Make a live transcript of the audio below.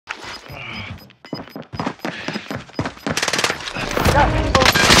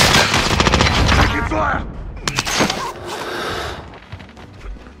fire!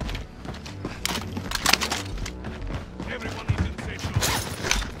 Everyone is in safe zone.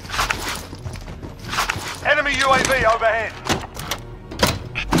 Enemy UAV overhead.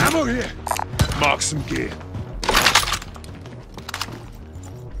 Ammo here! Mark some gear.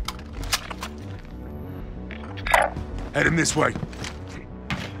 Heading this way.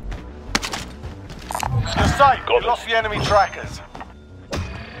 You're safe. You lost the enemy trackers.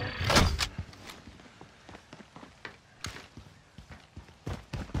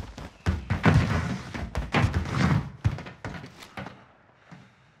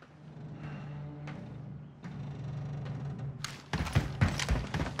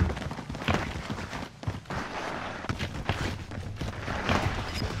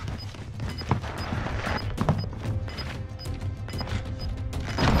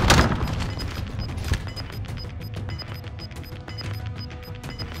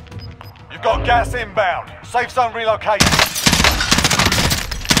 You've got gas inbound. Safe zone relocated.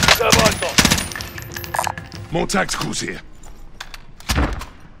 More tacticals here.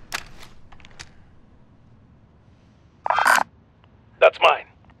 That's mine.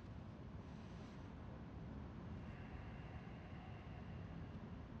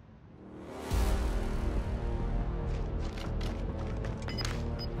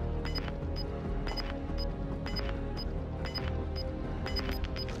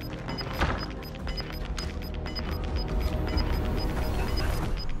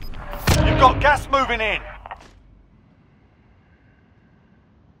 You've got gas moving in.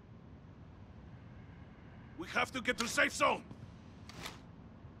 We have to get to safe zone.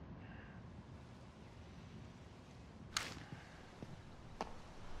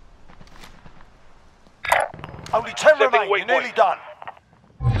 Only 10 remain. You're nearly done.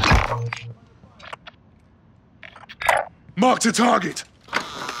 Mark the target!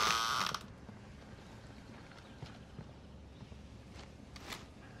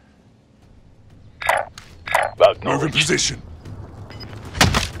 Move in position.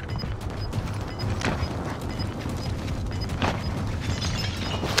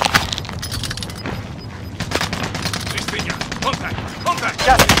 Contact!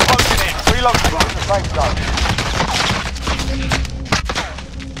 Gas is closing in. Relocate to the safe zone.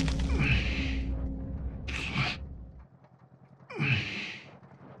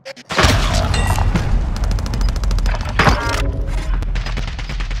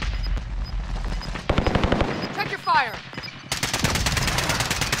 Check your fire.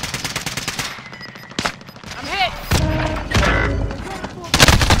 I'm hit.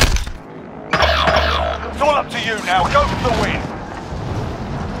 It's all up to you now. Go for the win.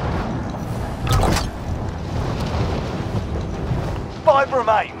 Five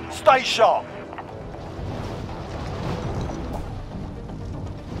remain. Stay sharp.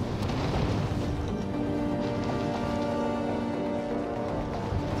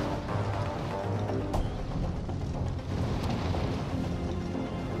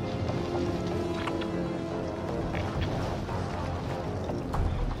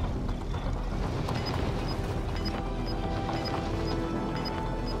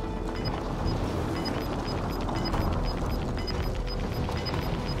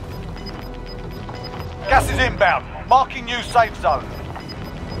 Gas is inbound. Marking new safe zone.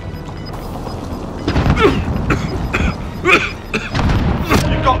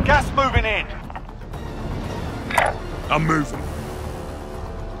 You've got gas moving in. I'm moving.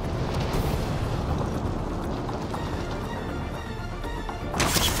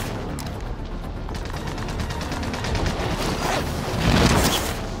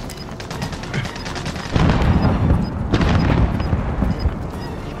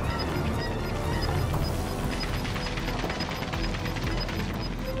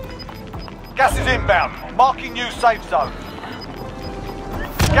 Gas is inbound. Marking new safe zone.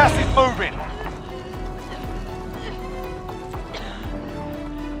 Gas is moving.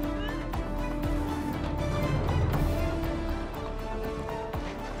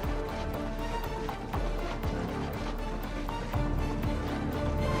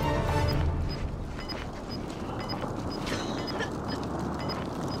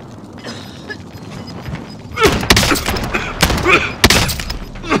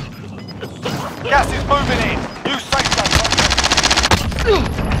 Gas is moving